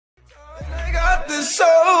the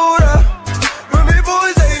soda. When we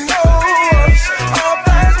boys, they know us. All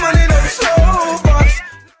fast money, no slow bucks.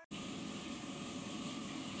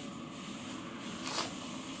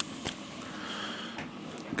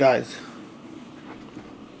 Guys,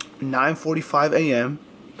 9:45 a.m.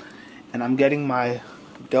 and I'm getting my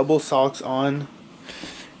double socks on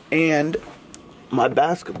and my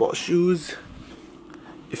basketball shoes.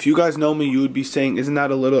 If you guys know me, you would be saying, isn't that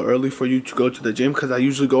a little early for you to go to the gym? Because I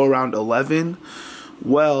usually go around 11.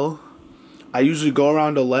 Well, I usually go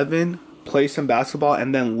around 11, play some basketball,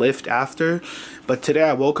 and then lift after. But today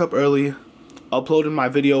I woke up early, uploaded my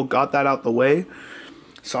video, got that out the way.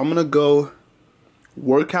 So I'm going to go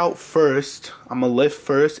work out first. I'm going to lift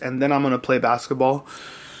first, and then I'm going to play basketball.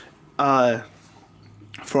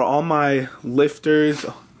 For all my lifters,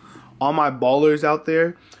 all my ballers out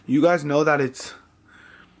there, you guys know that it's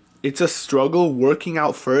a struggle working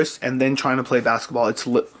out first and then trying to play basketball. It's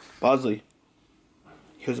Bosley,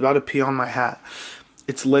 he was about to pee on my hat.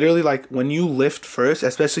 It's literally like when you lift first,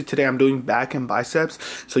 especially today I'm doing back and biceps,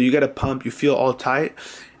 so you get a pump, you feel all tight,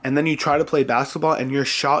 and then you try to play basketball and your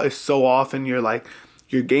shot is so off and you're like,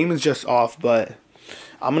 your game is just off. But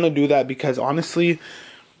I'm gonna do that because honestly,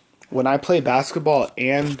 when I play basketball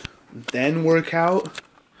and then work out,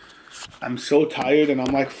 I'm so tired and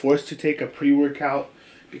I'm like forced to take a pre-workout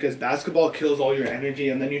because basketball kills all your energy,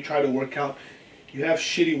 and then you try to work out, you have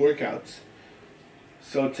shitty workouts.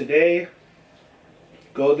 So today,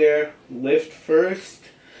 go there, lift first,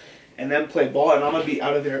 and then play ball, and I'm gonna be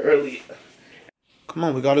out of there early. Come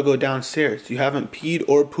on, we gotta go downstairs. You haven't peed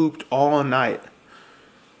or pooped all night.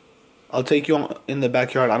 I'll take you in the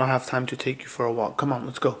backyard. I don't have time to take you for a walk. Come on,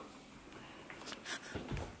 let's go.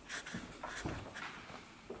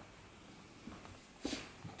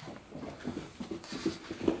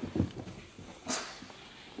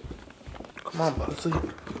 Come on, Bosley.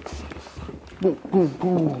 Boom, boom,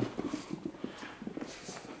 boom.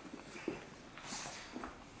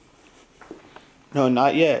 No,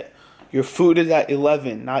 not yet. Your food is at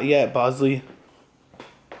 11. Not yet, Bosley.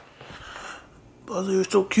 Bosley, you're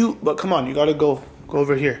so cute. But come on, you gotta go. Go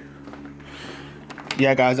over here.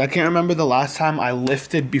 Yeah, guys, I can't remember the last time I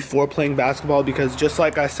lifted before playing basketball because just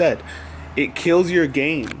like I said, it kills your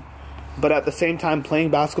game. But at the same time,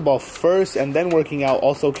 playing basketball first and then working out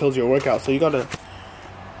also kills your workout. So you gotta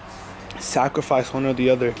sacrifice one or the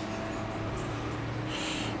other.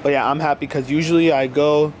 But yeah, I'm happy because usually I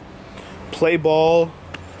go play ball.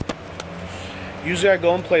 Usually I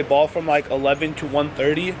go and play ball from like 11 to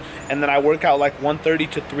 1:30. And then I work out like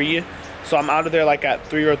 1:30 to 3. So I'm out of there like at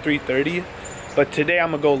 3 or 3:30. But today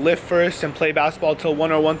I'm going to go lift first and play basketball till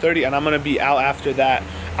 1 or 1:30. And I'm going to be out after that.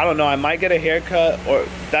 I don't know. I might get a haircut, or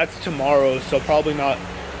that's tomorrow. So probably not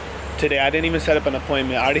today. I didn't even set up an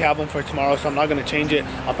appointment. I already have one for tomorrow, so I'm not going to change it.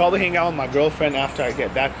 I'll probably hang out with my girlfriend after I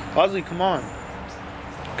get back. Bosley, come on.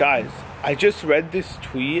 Guys, I just read this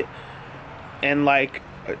tweet. And like,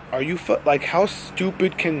 are you, like, how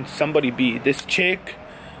stupid can somebody be? This chick,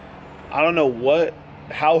 I don't know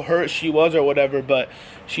how hurt she was or whatever, but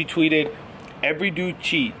she tweeted, "Every dude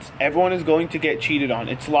cheats. Everyone is going to get cheated on.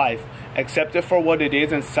 It's life. Accept it for what it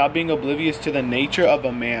is and stop being oblivious to the nature of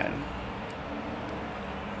a man."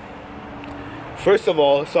 First of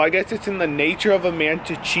all, so I guess it's in the nature of a man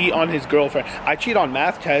to cheat on his girlfriend. I cheat on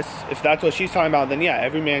math tests. If that's what she's talking about, then yeah,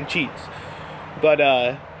 every man cheats. But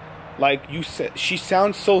like you said, she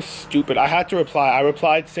sounds so stupid. I had to reply. I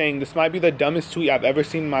replied saying, "This might be the dumbest tweet I've ever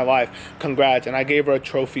seen in my life. Congrats." And I gave her a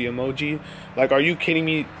trophy emoji. Like, are you kidding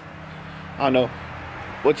me? I don't know.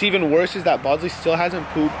 What's even worse is that Bosley still hasn't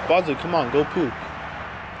pooped. Bosley, come on, go poop.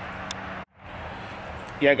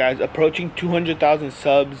 Yeah, guys, approaching 200,000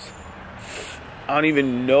 subs. I don't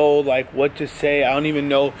even know, like, what to say. I don't even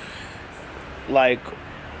know, like,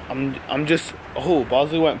 I'm just, oh,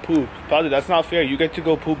 Bosley went poop. Bosley, that's not fair. You get to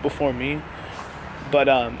go poop before me. But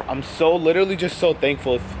I'm so, literally just so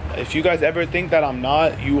thankful. If you guys ever think that I'm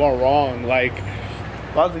not, you are wrong. Like,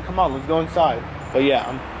 Bosley, come on, let's go inside. But yeah,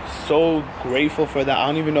 I'm so grateful for that. I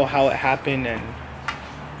don't even know how it happened, and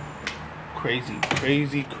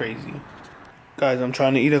crazy. Guys, I'm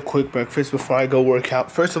trying to eat a quick breakfast before I go work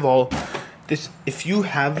out. First of all, if you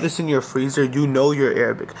have this in your freezer, you know you're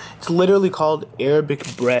Arabic. It's literally called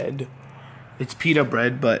Arabic bread. It's pita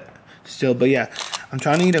bread, but still. But yeah, I'm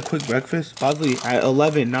trying to eat a quick breakfast. Bosley, at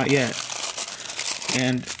 11, not yet.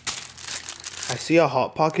 And I see a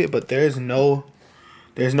Hot Pocket, but there's no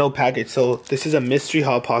package. So this is a mystery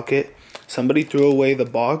Hot Pocket. Somebody threw away the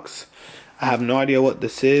box. I have no idea what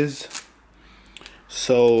this is.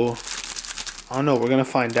 So I don't know. We're gonna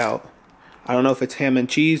find out. I don't know if it's ham and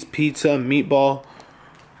cheese, pizza, meatball.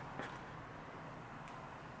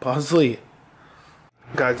 Bosley,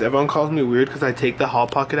 Guys, everyone calls me weird because I take the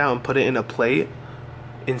Hot Pocket out and put it in a plate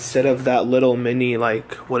instead of that little mini,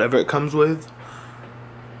 like, whatever it comes with.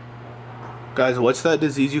 Guys, what's that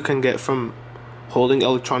disease you can get from holding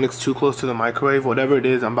electronics too close to the microwave? Whatever it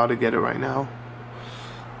is, I'm about to get it right now.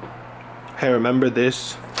 Hey, remember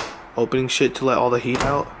this? Opening shit to let all the heat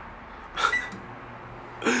out.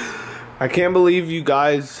 I can't believe you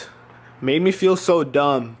guys made me feel so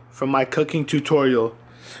dumb from my cooking tutorial.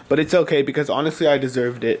 But it's okay because honestly I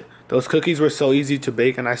deserved it. Those cookies were so easy to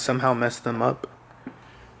bake and I somehow messed them up.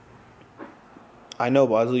 I know,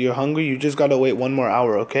 Bosley, you're hungry. You just gotta wait 1 more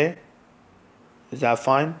hour, okay? Is that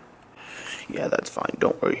fine? Yeah, that's fine.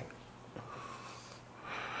 Don't worry.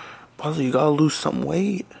 Bosley, you gotta lose some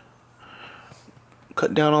weight.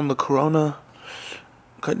 Cut down on the Corona.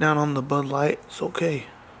 Cut down on the Bud Light. It's okay.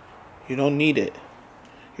 You don't need it.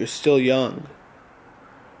 You're still young.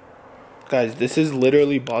 Guys, this is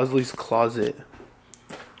literally Bosley's closet.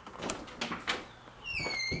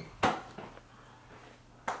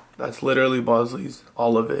 That's literally Bosley's,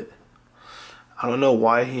 all of it. I don't know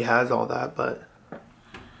why he has all that, but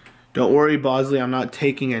don't worry, Bosley, I'm not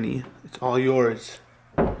taking any. It's all yours.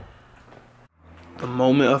 The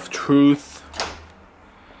moment of truth.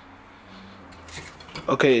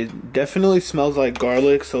 Okay, it definitely smells like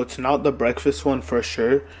garlic, so it's not the breakfast one for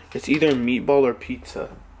sure. It's either meatball or pizza,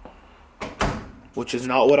 which is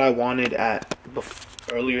not what I wanted at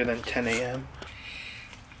earlier than 10 a.m.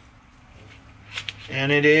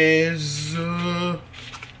 And it is,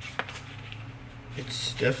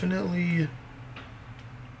 it's definitely,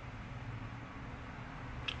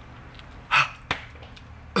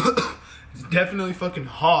 it's definitely fucking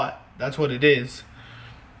hot. That's what it is.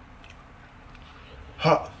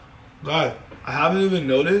 Hot. God, I haven't even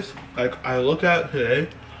noticed. Like, I look at today,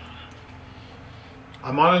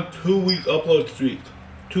 I'm on a 2-week upload streak.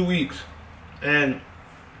 2 weeks. And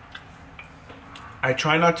I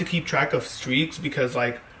try not to keep track of streaks because,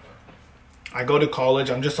 like, I go to college.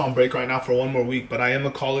 I'm just on break right now for 1 more week, but I am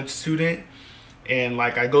a college student. And,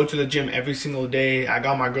 like, I go to the gym every single day. I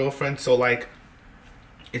got my girlfriend, so, like,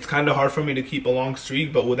 it's kind of hard for me to keep a long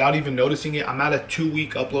streak. But without even noticing it, I'm at a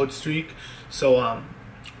 2-week upload streak. So,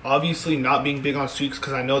 obviously not being big on streaks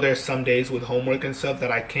because I know there's some days with homework and stuff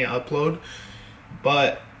that I can't upload.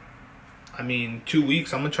 But I mean, 2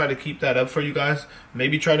 weeks, I'm gonna try to keep that up for you guys.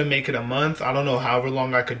 Maybe try to make it a month. I don't know however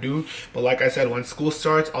long I could do, but like I said, when school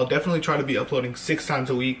starts, I'll definitely try to be uploading 6 times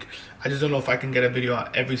a week. I just don't know if I can get a video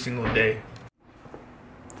out every single day.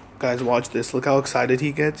 Guys, watch this. Look how excited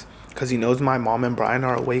he gets because he knows my mom and Brian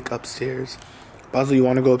are awake upstairs. Bosley, you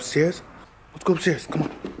want to go upstairs? Let's go upstairs. Come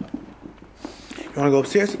on. You want to go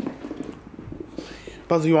upstairs?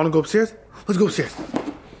 Bosley, you want to go upstairs? Let's go upstairs.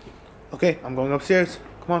 Okay, I'm going upstairs.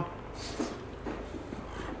 Come on.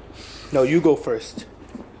 No, you go first.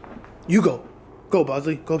 You go. Go,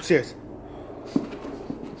 Bosley. Go upstairs.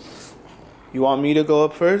 You want me to go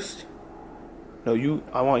up first? No,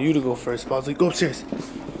 I want you to go first, Bosley. Go upstairs.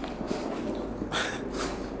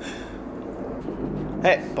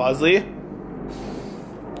 Hey, Bosley.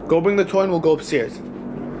 Go bring the toy and we'll go upstairs.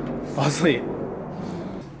 Bosley.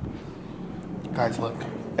 Guys, look.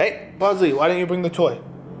 Hey, Bosley, why didn't you bring the toy?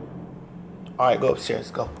 Alright, go upstairs.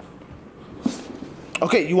 Go.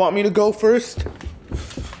 Okay, you want me to go first?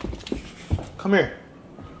 Come here.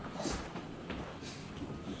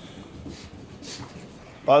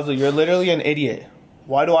 Bosley, you're literally an idiot.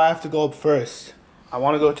 Why do I have to go up first? I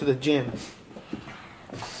want to go to the gym.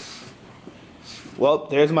 Well,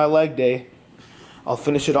 there's my leg day. I'll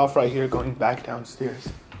finish it off right here going back downstairs.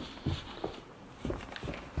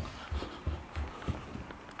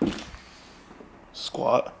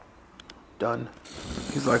 Squat. Done.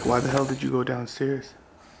 He's like, why the hell did you go downstairs?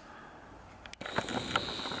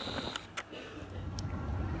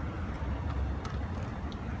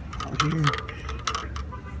 Out here.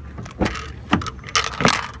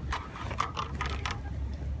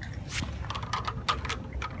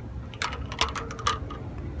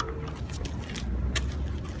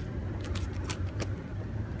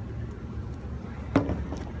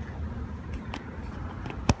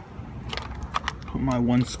 My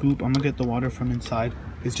 1 scoop. I'm gonna get the water from inside.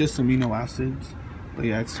 It's just amino acids. But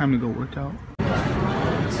yeah, it's time to go work out.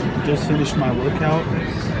 Just finished my workout.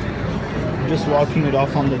 I'm just walking it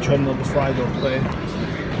off on the treadmill before I go play.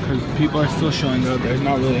 Because people are still showing up. There's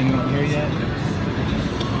not really anyone here yet.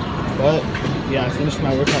 But yeah, I finished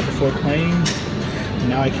my workout before playing. And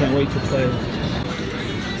now I can't wait to play.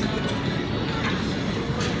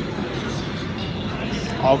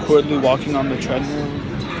 Awkwardly walking on the treadmill.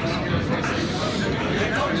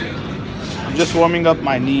 I'm just warming up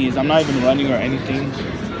my knees. I'm not even running or anything.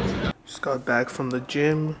 Just Just got back from the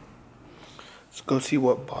gym. Let's go see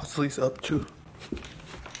what Bosley's up to.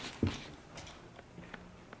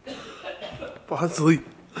 Bosley.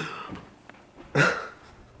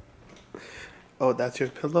 Oh, that's your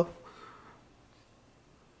pillow?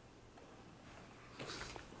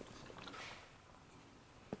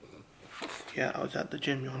 Yeah, I was at the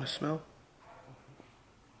gym. You want to smell?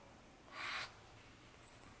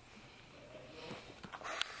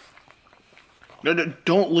 No,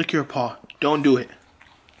 don't lick your paw. Don't do it.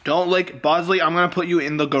 Don't lick. Bosley, I'm going to put you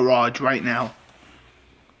in the garage right now.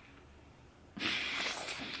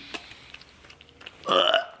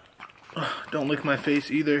 Don't lick my face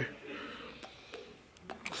either.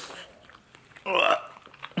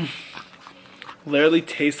 Literally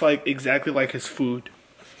tastes like exactly like his food.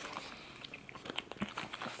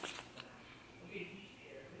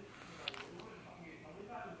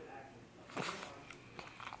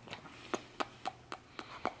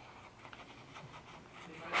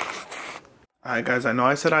 Alright guys, I know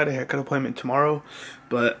I said I had a haircut appointment tomorrow,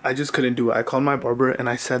 but I just couldn't do it. I called my barber and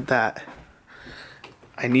I said that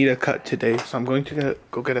I need a cut today, so I'm going to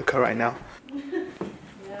go get a cut right now.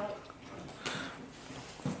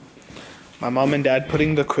 My mom and dad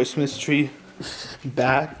putting the Christmas tree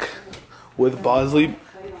back with Bosley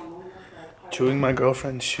chewing my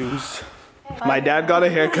girlfriend's shoes. My dad got a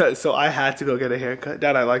haircut, so I had to go get a haircut.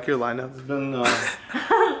 Dad, I like your lineup.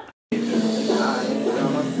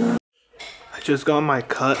 I just got my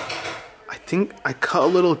cut. I think I cut a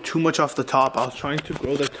little too much off the top. I was trying to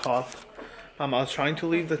grow the top. I was trying to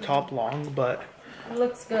leave the top long, but it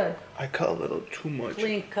looks good. I cut a little too much.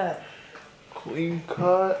 Clean cut. Clean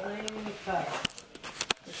cut. Clean cut.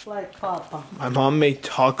 It's like Papa. My mom made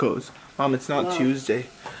tacos. Mom, it's not Tuesday.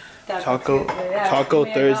 Taco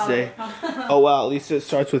Thursday. Oh wow, at least it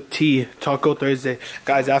starts with T. Taco Thursday.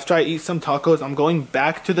 Guys, after I eat some tacos, I'm going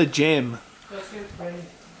back to the gym.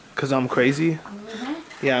 Cause I'm crazy.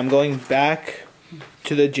 Yeah, I'm going back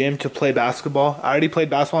to the gym to play basketball. I already played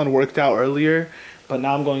basketball and worked out earlier, but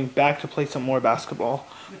now I'm going back to play some more basketball.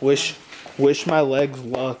 Wish my legs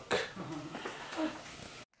luck.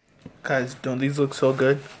 Guys, don't these look so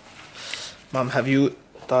good? Mom, have you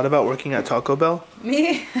thought about working at Taco Bell?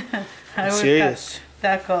 Me? I'm serious.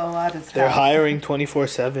 Taco a lot of They're hiring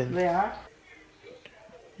 24/7. They are?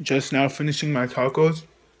 Just now finishing my tacos.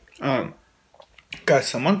 Guys,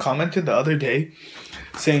 someone commented the other day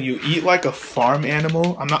saying you eat like a farm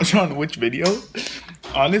animal. I'm not sure on which video.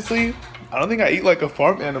 Honestly, I don't think I eat like a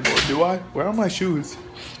farm animal, do I? Where are my shoes?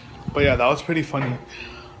 But yeah, that was pretty funny.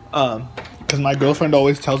 Because my girlfriend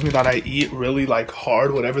always tells me that I eat really like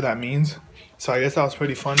hard, whatever that means. So I guess that was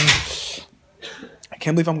pretty funny. I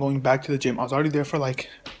can't believe I'm going back to the gym. I was already there for like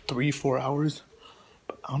 3-4 hours.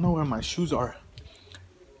 But I don't know where my shoes are.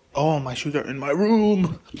 Oh, my shoes are in my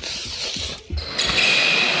room.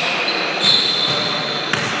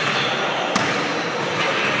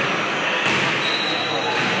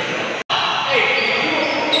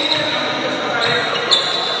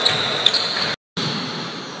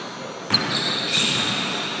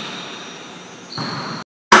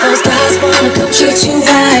 Treat you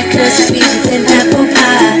right, cause it's sweeter than apple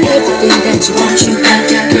pie. Everything that you want, you got,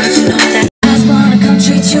 girl, you know that. I just wanna come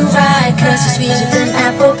treat you right, cause it's sweeter than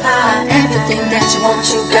apple pie. Everything that you want,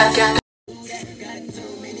 you got.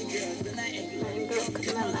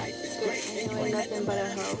 Nothing but a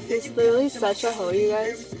hoe. He's literally such a hoe, you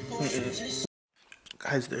guys.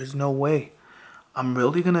 Guys, there's no way. I'm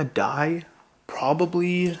really gonna die.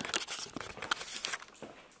 Probably,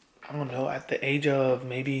 I don't know, at the age of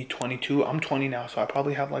maybe 22. I'm 20 now, so I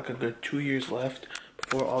probably have like a good 2 years left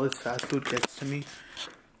before all this fast food gets to me.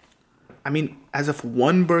 I mean, as if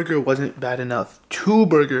one burger wasn't bad enough. 2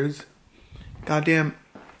 burgers. Goddamn.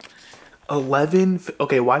 11.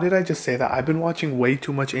 Okay, why did I just say that? I've been watching way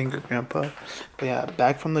too much Angry Grandpa. But yeah,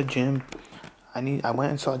 back from the gym. I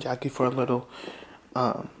went and saw Jackie for a little.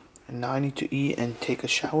 And now I need to eat and take a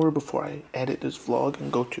shower before I edit this vlog and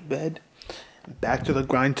go to bed. Back to the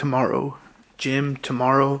grind tomorrow. Gym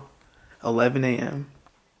tomorrow, 11 a.m.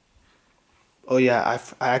 Oh yeah,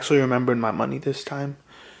 I actually remembered my money this time.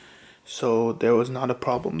 So there was not a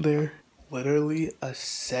problem there. Literally a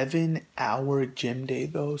 7-hour gym day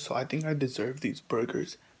though. So I think I deserve these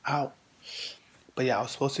burgers. Ow. But yeah, I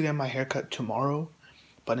was supposed to get my haircut tomorrow.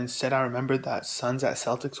 But instead I remembered that Suns at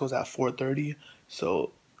Celtics was at 4:30.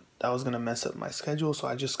 So that was going to mess up my schedule. So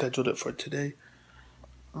I just scheduled it for today.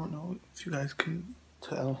 I don't know if you guys can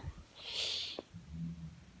tell.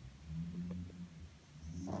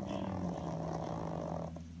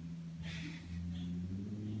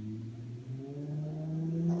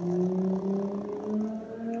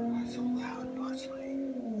 Why so loud,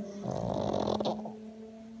 Bosley?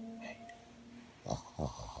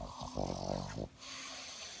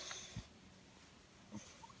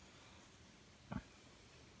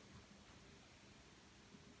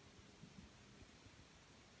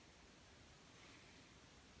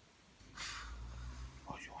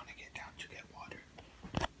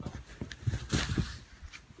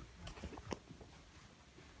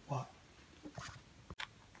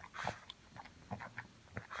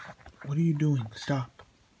 What are you doing? Stop.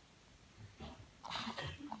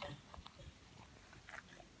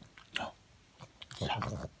 No. Stop. Okay, I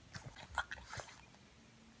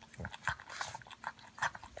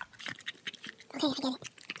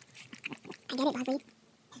get it, Bosley.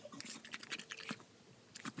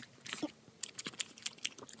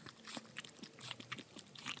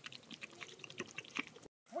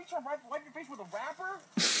 What, you trying to wipe your face with a wrapper?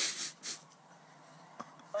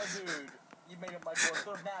 Oh, dude, you made it my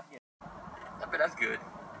boy napkin. I bet that's good.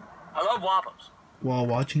 I love waffles. While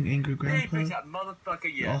watching Angry Hey, Grandpa, that motherfucker,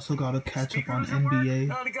 you yeah. also gotta catch up on Speaker doesn't work.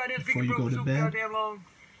 NBA Oh, the goddamn before speaker you go broke to so bed. goddamn long.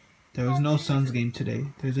 There was no Suns game today.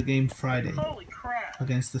 There's a game Friday Holy crap.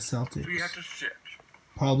 against the 3 Celtics. after 6.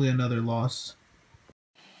 Probably another loss.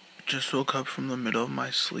 Just woke up from the middle of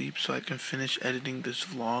my sleep so I can finish editing this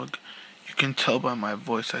vlog. You can tell by my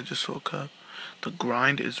voice I just woke up. The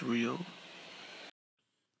grind is real.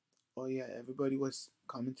 Oh yeah, everybody was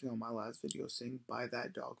commenting on my last video saying buy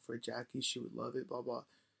that dog for Jackie, she would love it, blah blah.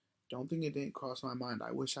 Don't think it didn't cross my mind.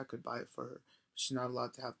 I wish I could buy it for her. She's not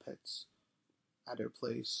allowed to have pets at her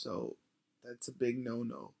place, so that's a big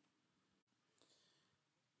no-no.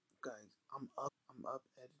 Guys, I'm up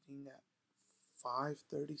editing at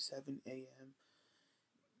 5:37 a.m.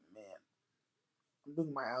 Man, I'm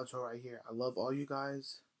doing my outro right here. I love all you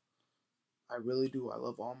guys. I really do. I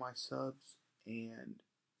love all my subs, and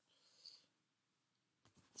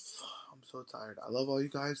I'm so tired. I love all you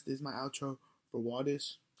guys. This is my outro.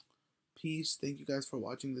 Brawadis. Peace. Thank you guys for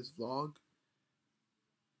watching this vlog.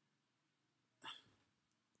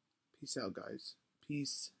 Peace out, guys.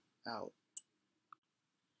 Peace out.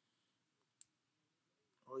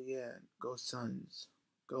 Oh yeah, go Suns.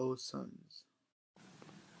 Go Suns.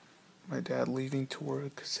 My dad leaving to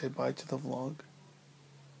work. Say bye to the vlog.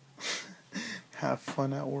 Have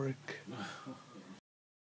fun at work.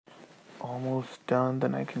 Almost done,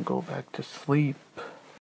 then I can go back to sleep.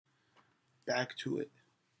 Back to it.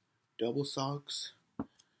 Double socks.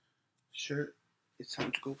 Shirt. It's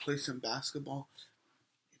time to go play some basketball.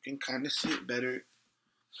 You can kind of see it better.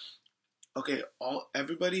 Okay,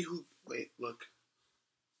 everybody who look.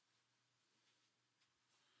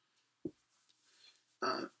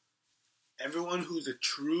 Everyone who's a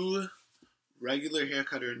true regular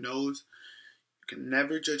haircutter knows you can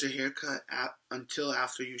never judge a haircut until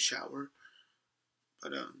after you shower.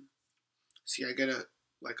 But see, I get a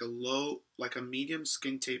medium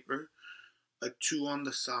skin taper, a 2 on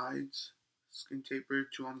the sides, skin taper,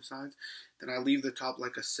 2 on the sides. Then I leave the top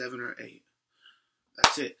like a 7 or 8.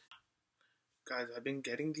 That's it. Guys, I've been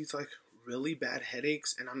getting these like really bad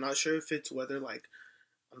headaches, and I'm not sure if it's whether like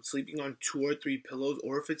I'm sleeping on 2 or 3 pillows,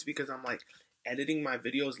 or if it's because I'm like editing my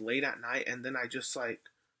videos late at night and then I just like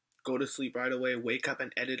go to sleep right away, wake up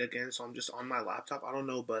and edit again, so I'm just on my laptop. I don't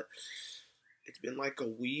know, but it's been like a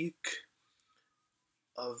week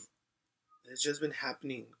of it's just been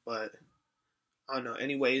happening, but I don't know.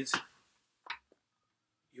 Anyways,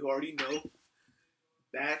 you already know.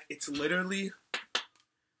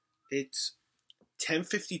 It's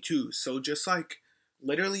 10:52, so just like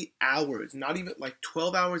literally hours, not even like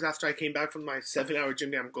 12 hours after I came back from my 7-hour gym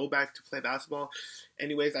day, I'm go back to play basketball.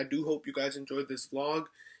 Anyways, I do hope you guys enjoyed this vlog,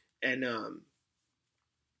 and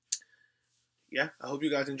yeah, I hope you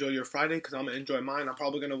guys enjoy your Friday, because I'm gonna enjoy mine. I'm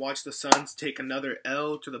probably gonna watch the Suns take another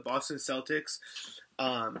L to the Boston Celtics,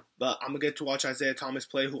 but I'm gonna get to watch Isaiah Thomas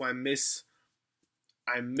play, who I miss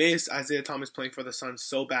Isaiah Thomas playing for the Suns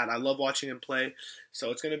so bad. I love watching him play, so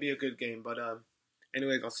it's gonna be a good game. But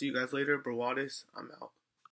anyways, I'll see you guys later. Brawadis, I'm out.